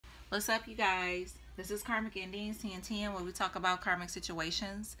What's up, you guys? This is Karmic Endings 1010, where we talk about karmic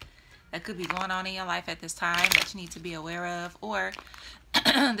situations that could be going on in your life at this time that you need to be aware of, or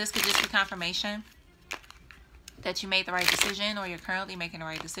this could just be confirmation that you made the right decision or you're currently making the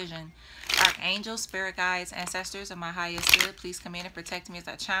right decision. Archangels, spirit guides, ancestors, and my highest good, please come in and protect me as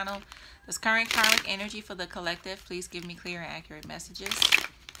I channel this current karmic energy for the collective. Please give me clear and accurate messages.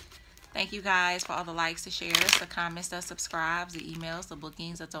 Thank you guys for all the likes, the shares, the comments, the subscribes, the emails, the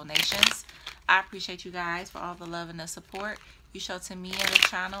bookings, the donations. I appreciate you guys for all the love and the support you show to me and the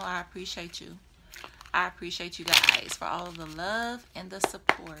channel. I appreciate you. I appreciate you guys for all of the love and the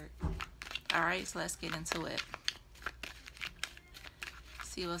support. All right, so let's get into it.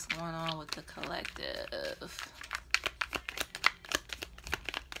 See what's going on with the collective.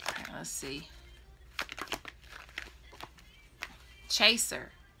 All right, let's see.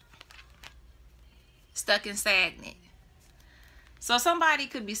 Chaser. Stuck and stagnant. So somebody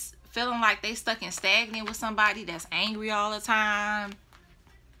could be feeling like they stuck and stagnant with somebody that's angry all the time,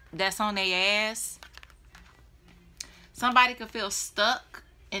 that's on their ass. Somebody could feel stuck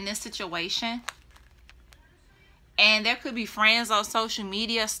in this situation, and there could be friends on social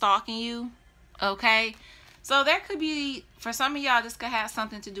media stalking you. Okay, so there could be, for some of y'all, this could have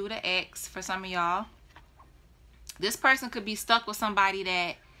something to do with an ex. For some of y'all, this person could be stuck with somebody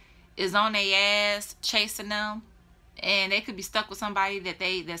that is on their ass chasing them, and they could be stuck with somebody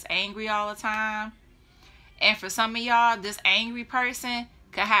that's angry all the time. And for some of y'all, this angry person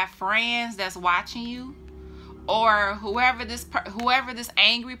could have friends that's watching you, or whoever this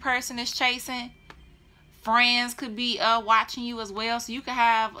angry person is chasing, friends could be watching you as well. So you could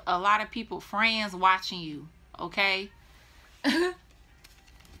have a lot of people, friends, watching you. Okay.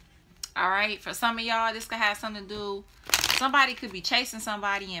 All right, for some of y'all, this could have something to do. Somebody could be chasing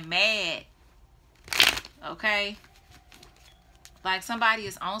somebody and mad. Okay. Like somebody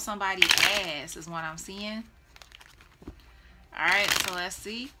is on somebody's ass is what I'm seeing. Alright, so let's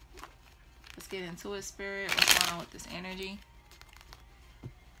see. Let's get into it, Spirit. What's going on with this energy?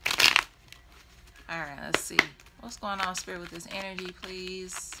 Alright, let's see. What's going on, Spirit, with this energy,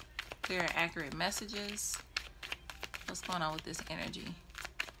 please? Clear and accurate messages. What's going on with this energy?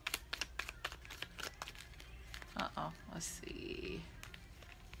 Uh-oh, let's see.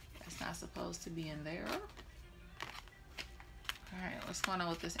 That's not supposed to be in there. Alright, what's going on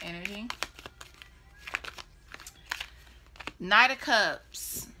with this energy? Knight of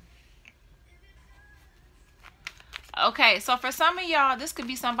Cups. Okay, so for some of y'all, this could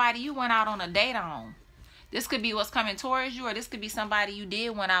be somebody you went out on a date on. This could be what's coming towards you, or this could be somebody you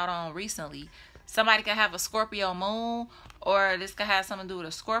did went out on recently. Somebody could have a Scorpio moon, or this could have something to do with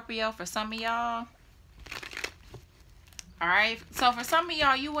a Scorpio for some of y'all. Alright, so for some of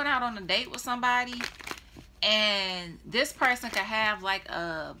y'all, you went out on a date with somebody, and this person could have like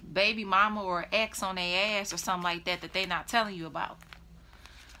a baby mama or ex on their ass or something like that that they're not telling you about.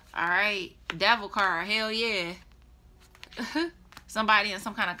 Alright, Devil card, hell yeah. Somebody in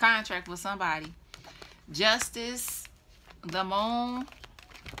some kind of contract with somebody. Justice, the moon,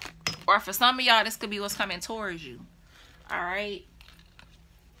 or for some of y'all, this could be what's coming towards you. Alright.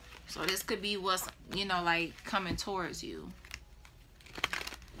 So this could be what's, you know, like coming towards you.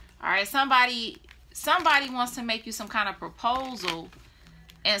 All right, somebody wants to make you some kind of proposal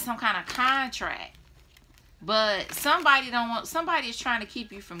and some kind of contract. But somebody is trying to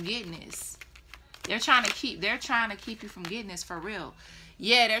keep you from getting this. They're trying to keep you from getting this for real.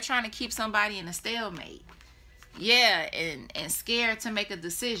 Yeah, they're trying to keep somebody in a stalemate. Yeah, and scared to make a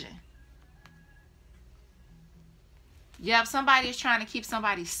decision. Yep, somebody is trying to keep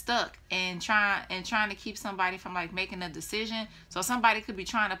somebody stuck and trying to keep somebody from like making a decision. So somebody could be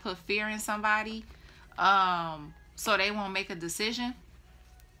trying to put fear in somebody, so they won't make a decision.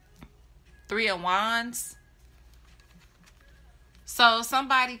 3 of Wands. So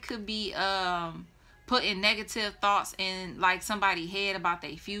somebody could be putting negative thoughts in like somebody's head about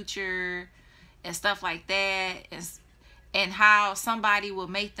their future and stuff like that, and how somebody will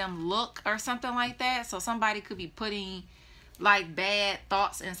make them look or something like that. So somebody could be putting like bad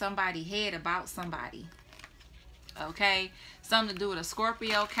thoughts in somebody's head about somebody. Okay, something to do with a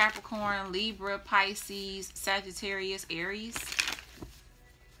Scorpio, Capricorn, Libra, Pisces, Sagittarius, Aries.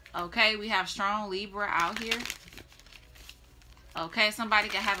 Okay, we have strong Libra out here. Okay, somebody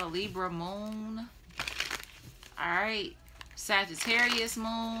could have a Libra moon. All right, Sagittarius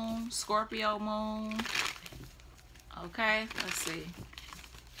moon, Scorpio moon. Okay, let's see.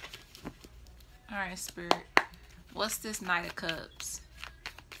 All right, Spirit. What's this Knight of Cups?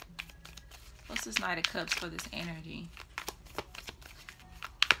 What's this Knight of Cups for this energy?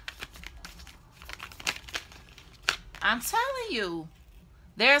 I'm telling you,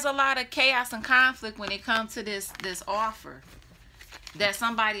 There's a lot of chaos and conflict when it comes to this offer that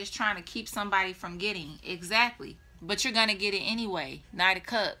somebody is trying to keep somebody from getting. Exactly. But you're going to get it anyway. Knight of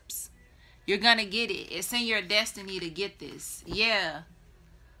Cups. You're going to get it. It's in your destiny to get this. Yeah.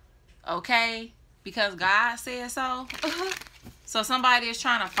 Okay? Because God said so. So somebody is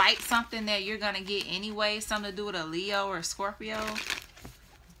trying to fight something that you're going to get anyway. Something to do with a Leo or Scorpio.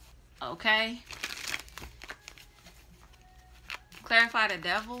 Okay? Clarify the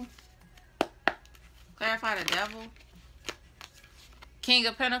Devil. Clarify the Devil. King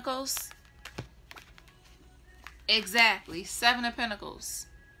of Pentacles. Exactly. Seven of Pentacles.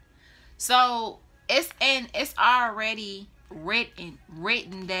 So it's already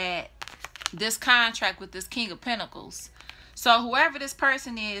written that this contract with this King of Pentacles. So whoever this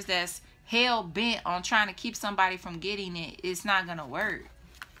person is that's hell bent on trying to keep somebody from getting it, it's not gonna work.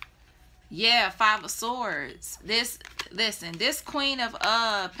 Yeah, Five of Swords. Listen, this Queen of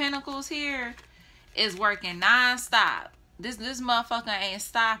Pentacles here is working non-stop. This motherfucker ain't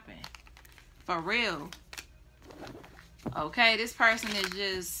stopping. For real. Okay, this person is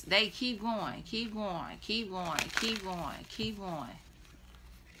just, they keep going, keep going, keep going, keep going, keep going.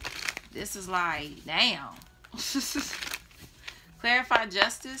 This is like, damn. Clarify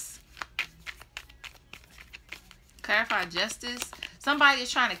Justice. Clarify Justice. Somebody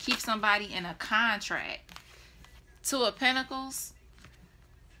is trying to keep somebody in a contract. Two of Pentacles.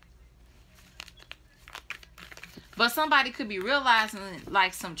 But somebody could be realizing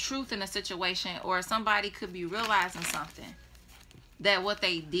like some truth in a situation, or somebody could be realizing something, that what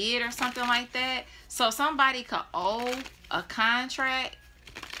they did or something like that. So somebody could owe a contract.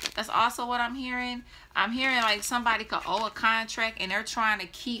 That's also what I'm hearing. I'm hearing like somebody could owe a contract and they're trying to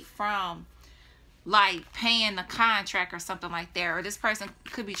keep from like paying the contract or something like that. Or this person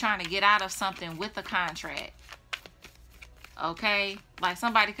could be trying to get out of something with the contract. Okay? Like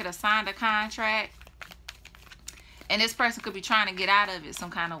somebody could have signed a contract and this person could be trying to get out of it some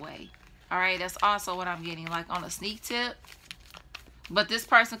kind of way. All right, that's also what I'm getting, like on a sneak tip. But this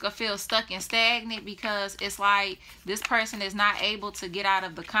person could feel stuck and stagnant because it's like this person is not able to get out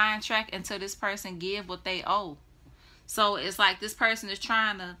of the contract until this person give what they owe. So it's like this person is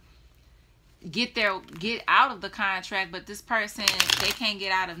trying to get out of the contract, but this person, they can't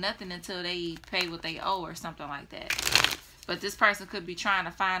get out of nothing until they pay what they owe or something like that. But this person could be trying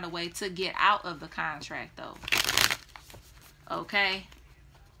to find a way to get out of the contract though. Okay.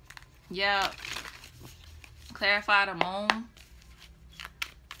 Yep. Clarify the Moon.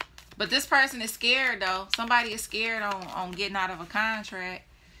 But this person is scared though. Somebody is scared on getting out of a contract.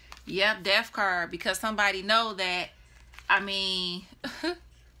 Yep, Death card. Because somebody know that, I mean,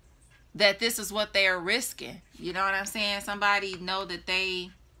 that this is what they are risking. You know what I'm saying? Somebody know that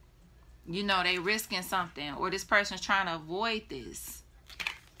they, you know, they risking something. Or this person is trying to avoid this.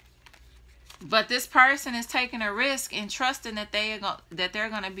 But this person is taking a risk and trusting that they're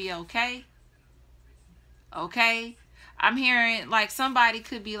going to be okay. Okay? I'm hearing like somebody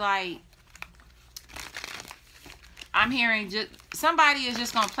could be like, I'm hearing just somebody is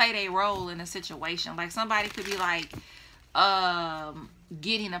just going to play their role in a situation. Like somebody could be like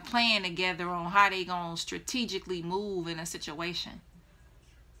getting a plan together on how they going to strategically move in a situation.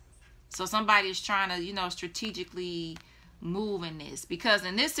 So somebody is trying to, you know, strategically move in this, because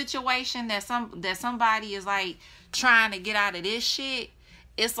in this situation that somebody is like trying to get out of this shit,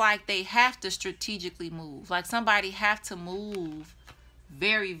 it's like they have to strategically move. Like somebody have to move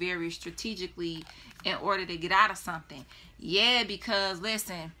very, very strategically in order to get out of something. Yeah, because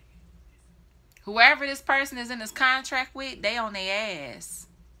listen, whoever this person is in this contract with, they on their ass.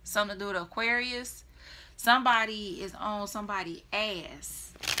 Something to do with Aquarius. Somebody is on somebody's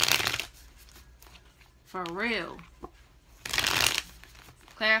ass. For real.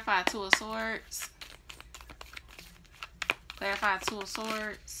 Clarify Two of Swords. Clarify Two of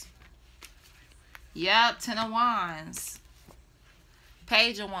Swords. Yep, Ten of Wands.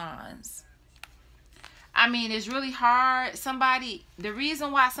 Page of Wands. I mean, it's really hard. The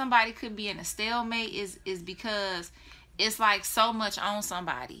reason why somebody could be in a stalemate is because it's like so much on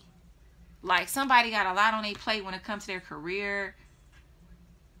somebody. Like somebody got a lot on their plate when it comes to their career.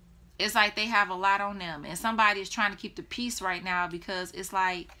 It's like they have a lot on them. And somebody is trying to keep the peace right now because it's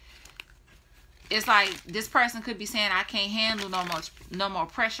like this person could be saying, I can't handle no more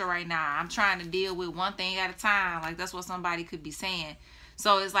pressure right now. I'm trying to deal with one thing at a time. Like that's what somebody could be saying.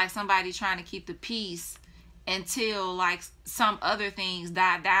 So it's like somebody trying to keep the peace until like some other things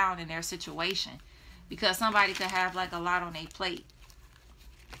die down in their situation. Because somebody could have like a lot on their plate.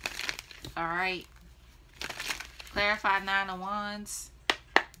 Alright. Clarify Nine of Wands.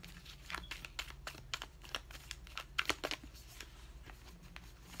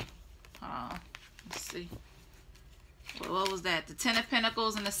 on. Let's see. Well, what was that? The 10 of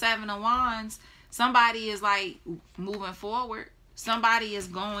Pentacles and the 7 of Wands. Somebody is like moving forward. Somebody is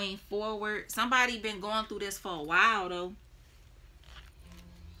going forward. Somebody been going through this for a while though.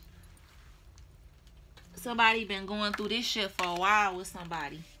 Somebody been going through this shit for a while with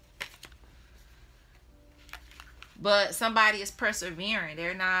somebody. But somebody is persevering.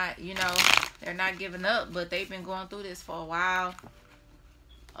 They're not, you know, they're not giving up. But they've been going through this for a while.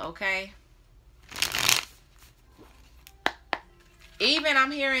 Okay. Even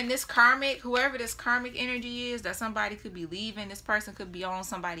I'm hearing this karmic, whoever this karmic energy is, that somebody could be leaving. This person could be on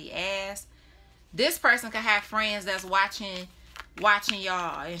somebody's ass. This person could have friends that's watching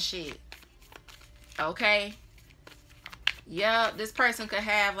y'all and shit. Okay. Yep, this person could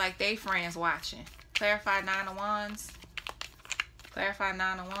have like they friends watching. Clarify 9 of Wands. Clarify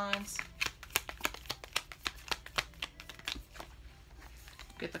 9 of Wands.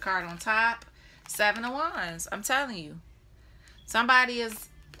 Get the card on top. 7 of Wands. I'm telling you. Somebody is,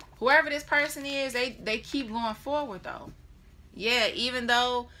 whoever this person is, they keep going forward though. Yeah, even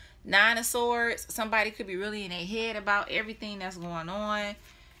though 9 of Swords, somebody could be really in their head about everything that's going on.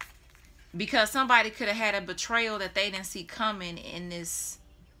 Because somebody could have had a betrayal that they didn't see coming in this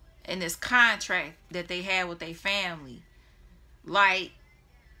contract that they had with their family. Like,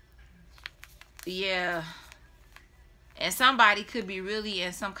 yeah. And somebody could be really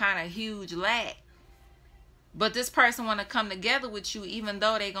in some kind of huge lack. But this person want to come together with you even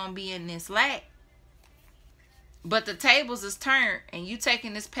though they're going to be in this lack. But the tables is turned and you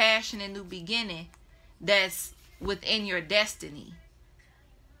taking this passion and new beginning that's within your destiny.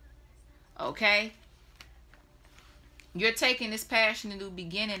 Okay? You're taking this passion and new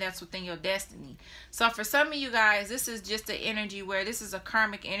beginning that's within your destiny. So for some of you guys, this is just an energy where this is a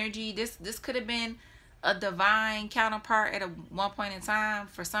karmic energy. This could have been a divine counterpart at one point in time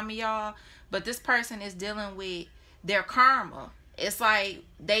for some of y'all. But this person is dealing with their karma. It's like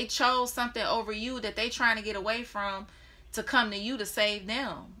they chose something over you that they trying to get away from to come to you to save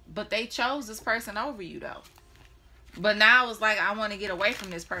them. But they chose this person over you though. But now it's like, I want to get away from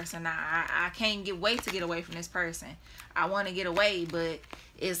this person. Now I can't wait to get away from this person. I want to get away. But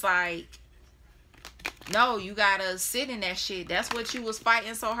it's like, no, you got to sit in that shit. That's what you was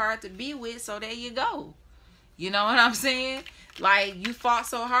fighting so hard to be with. So there you go. You know what I'm saying? Like, you fought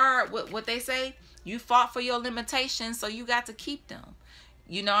so hard. What they say? You fought for your limitations, so you got to keep them.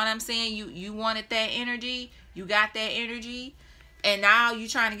 You know what I'm saying? You wanted that energy. You got that energy. And now you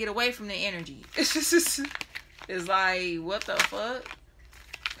trying to get away from the energy. It's like, what the fuck?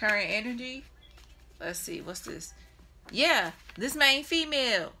 Current energy? Let's see. What's this? Yeah, this main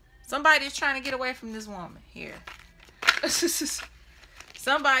female. Somebody's trying to get away from this woman here.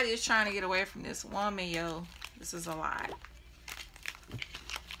 Somebody is trying to get away from this woman, yo. This is a lot.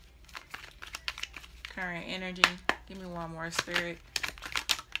 Current energy. Give me one more, Spirit.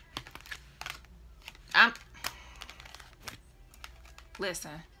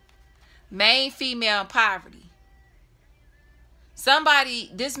 Listen. Main female in poverty.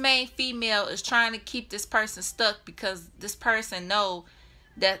 This main female is trying to keep this person stuck because this person know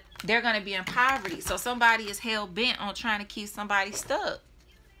that they're going to be in poverty. So somebody is hell bent on trying to keep somebody stuck.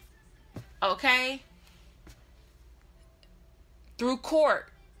 Okay? Through court.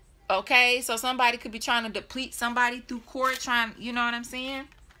 Okay? So somebody could be trying to deplete somebody through court. You know what I'm saying?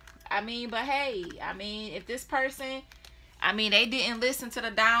 I mean, but hey, I mean, if this person, I mean, they didn't listen to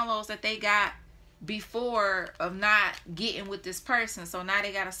the downloads that they got before of not getting with this person. So now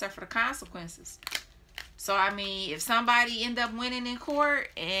they got to suffer the consequences. So, I mean, if somebody end up winning in court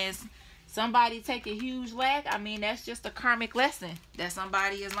and somebody take a huge lack, I mean, that's just a karmic lesson that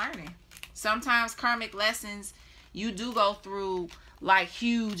somebody is learning. Sometimes karmic lessons, you do go through like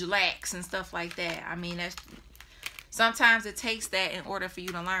huge lacks and stuff like that. I mean, sometimes it takes that in order for you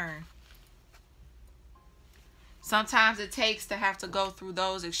to learn. Sometimes it takes to have to go through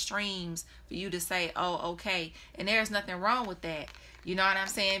those extremes for you to say, oh, okay. And there's nothing wrong with that. You know what I'm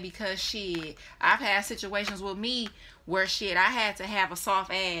saying? Because shit, I've had situations with me where shit, I had to have a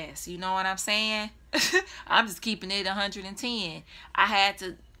soft ass. You know what I'm saying? I'm just keeping it 110. I had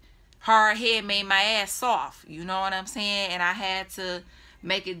to, hard head made my ass soft. You know what I'm saying? And I had to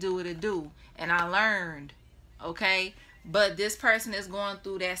make it do what it do. And I learned. Okay? But this person is going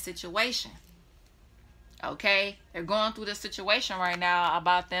through that situation. Okay? They're going through this situation right now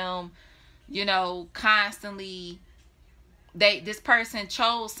about them, you know, constantly. This person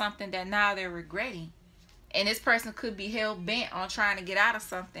chose something that now they're regretting. And this person could be hell bent on trying to get out of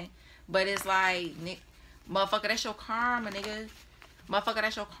something. But it's like, motherfucker, that's your karma, nigga. Motherfucker,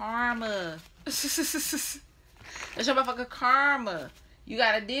 that's your karma. That's your motherfucker karma. You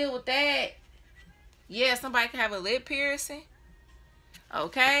got to deal with that. Yeah, somebody can have a lip piercing.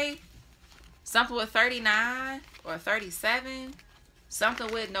 Okay. Something with 39 or 37.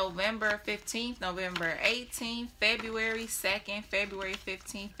 Something with November 15th, November 18th, February 2nd, February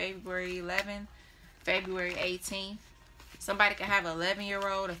 15th, February 11th, February 18th. Somebody could have an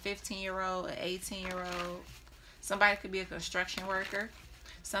 11-year-old, a 15-year-old, an 18-year-old. Somebody could be a construction worker.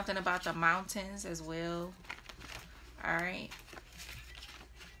 Something about the mountains as well. All right.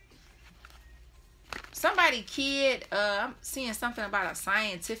 Somebody kid, I'm seeing something about a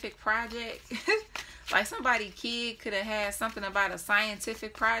scientific project. Like somebody kid could have had something about a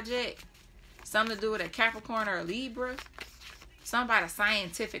scientific project. Something to do with a Capricorn or a Libra. Something about a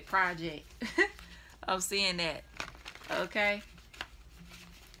scientific project. I'm seeing that. Okay.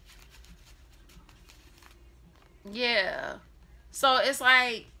 Yeah. So it's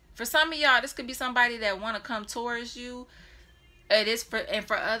like, for some of y'all, this could be somebody that want to come towards you. It is for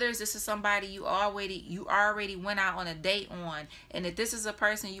others, this is somebody you already went out on a date on. And if this is a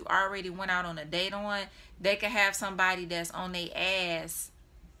person you already went out on a date on, they could have somebody that's on their ass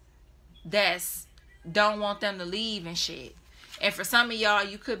that's don't want them to leave and shit. And for some of y'all,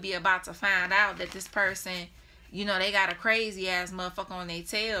 you could be about to find out that this person, you know, they got a crazy ass motherfucker on their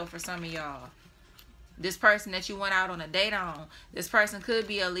tail. For some of y'all, this person that you went out on a date on, this person could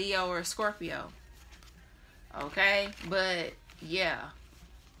be a Leo or a Scorpio. Okay, but yeah,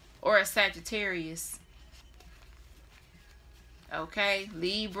 or a Sagittarius. Okay,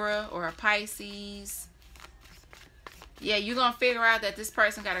 Libra or a Pisces. Yeah, you're gonna figure out that this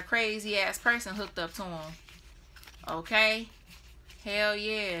person got a crazy ass person hooked up to him. Okay, hell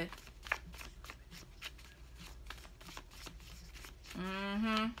yeah.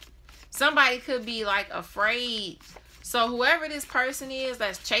 Somebody could be like afraid. So whoever this person is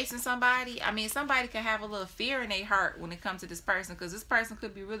that's chasing somebody, I mean, somebody can have a little fear in their heart when it comes to this person, because this person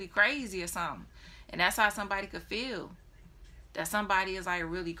could be really crazy or something. And that's how somebody could feel. That somebody is like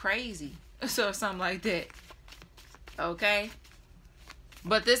really crazy. So something like that. Okay?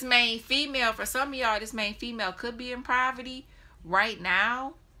 But this main female, for some of y'all, this main female could be in poverty right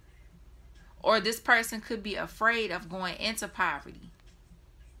now. Or this person could be afraid of going into poverty.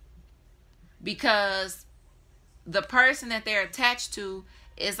 Because the person that they're attached to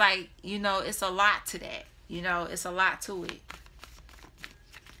is like, you know, it's a lot to that. You know, it's a lot to it.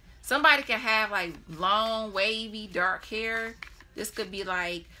 Somebody can have like long, wavy, dark hair. This could be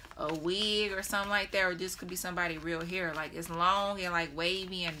like a wig or something like that. Or this could be somebody real hair. Like it's long and like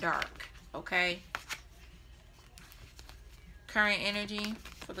wavy and dark. Okay. Current energy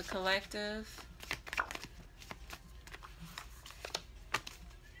for the collective.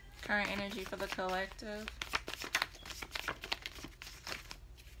 Current energy for the collective.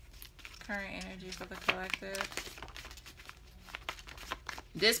 Current energy for the collective.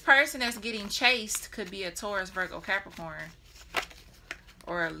 This person that's getting chased could be a Taurus, Virgo, Capricorn.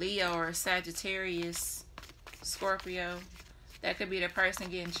 Or a Leo or a Sagittarius, Scorpio. That could be the person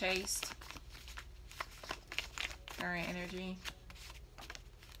getting chased. Current energy.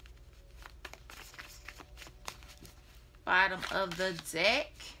 Bottom of the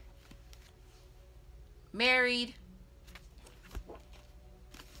deck. Married.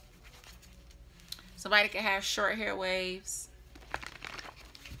 Somebody could have short hair waves.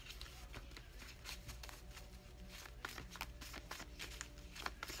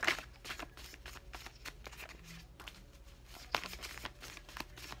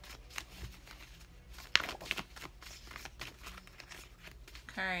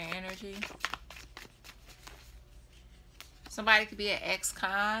 Current energy. Somebody could be an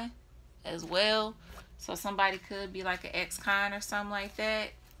ex-con as well. So somebody could be like an ex-con or something like that.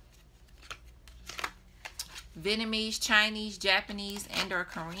 Vietnamese, Chinese, Japanese, and or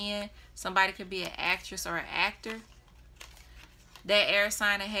Korean. Somebody could be an actress or an actor. That air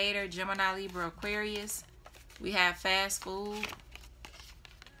sign, a hater, Gemini, Libra, Aquarius. We have fast food.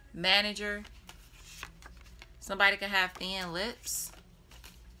 Manager. Somebody could have thin lips.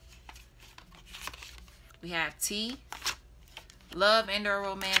 We have tea. Love and or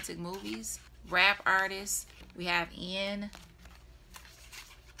romantic movies. Rap artists. We have in.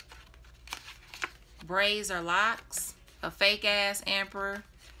 Braids or locks. A fake ass emperor.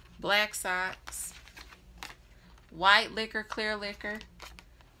 Black socks. White liquor, clear liquor.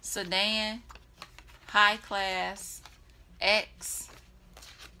 Sedan. High class. X.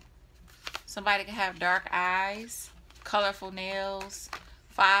 Somebody can have dark eyes. Colorful nails.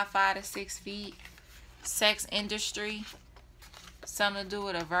 5'5" to 6 feet. Sex industry. Something to do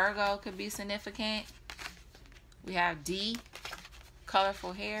with a Virgo could be significant. We have D.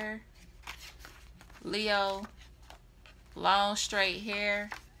 Colorful hair. Leo. Long straight hair,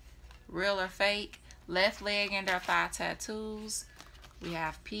 real or fake. Left leg and their thigh tattoos. We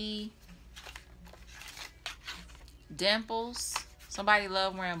have P. Dimples. Somebody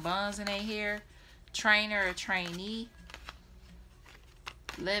love wearing buns in their hair. Trainer or trainee.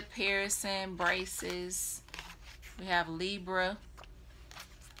 Lip piercing, braces. We have Libra.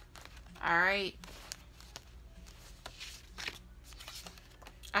 Alright.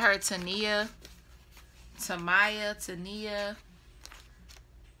 I heard Tania. Tamaya, Tania.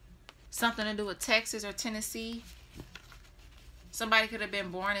 Something to do with Texas or Tennessee. Somebody could have been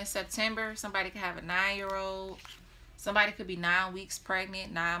born in September. Somebody could have a 9-year-old. Somebody could be 9 weeks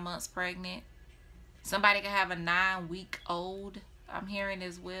pregnant, 9 months pregnant. Somebody could have a 9-week-old. I'm hearing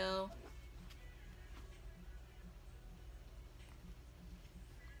as well.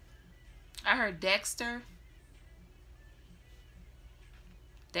 I heard Dexter.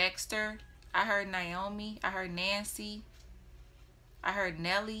 Dexter. I heard Naomi. I heard Nancy. I heard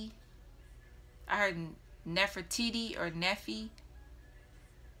Nelly. I heard Nefertiti or Nephi.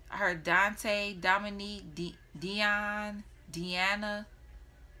 I heard Dante, Dominique, Dion, Deanna,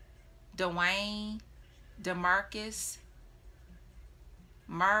 Dwayne, DeMarcus,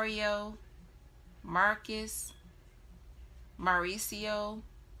 Mario, Marcus, Mauricio,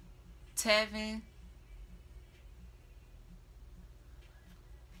 Tevin.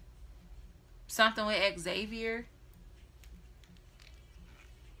 Something with Xavier.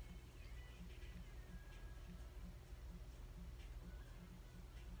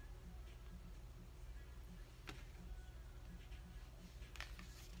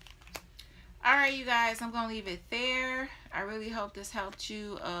 Alright, you guys, I'm going to leave it there. I really hope this helped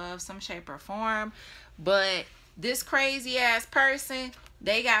you of some shape or form. But this crazy ass person,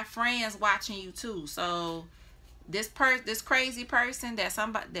 they got friends watching you too. So this crazy person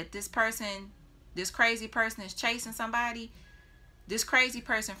this crazy person is chasing somebody. This crazy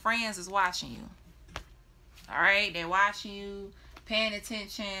person friends is watching you. Alright, they're watching you, paying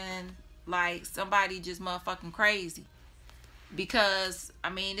attention, like somebody just motherfucking crazy. Because, I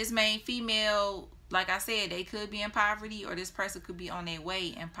mean, this main female, like I said, they could be in poverty, or this person could be on their way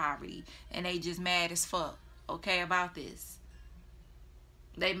in poverty. And they just mad as fuck, okay, about this.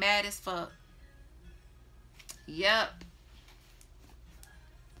 They mad as fuck. Yep.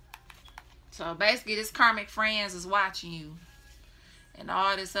 So, basically, this karmic friends is watching you. And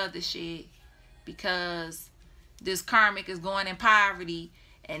all this other shit. Because this karmic is going in poverty.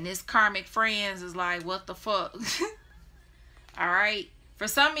 And this karmic friends is like, what the fuck? Alright, for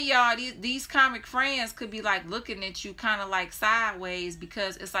some of y'all, these karmic friends could be like looking at you kind of like sideways,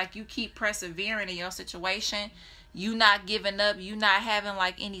 because it's like you keep persevering in your situation. You not giving up. You not having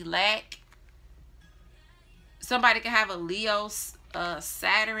like any lack. Somebody can have a Leo,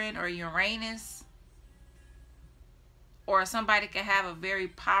 Saturn, or Uranus. Or somebody can have a very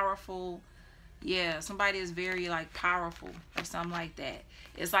powerful, somebody is very like powerful or something like that.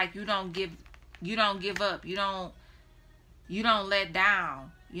 It's like you don't give up. You don't let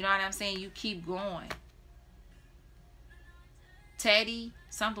down. You know what I'm saying? You keep going. Teddy.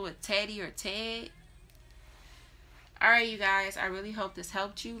 Something with Teddy or Ted. Alright, you guys. I really hope this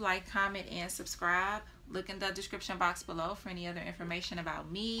helped you. Like, comment, and subscribe. Look in the description box below for any other information about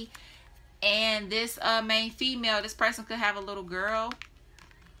me. And this main female, this person could have a little girl.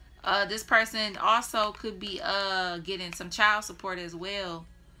 This person also could be getting some child support as well.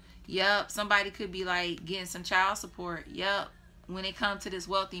 Yup, somebody could be like getting some child support. Yup, when it comes to this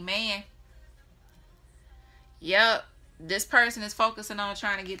wealthy man. Yup, this person is focusing on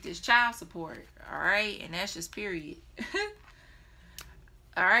trying to get this child support. Alright, and that's just period.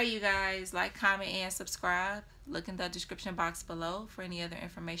 Alright, you guys, like, comment, and subscribe. Look in the description box below for any other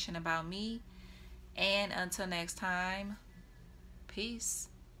information about me. And until next time, peace.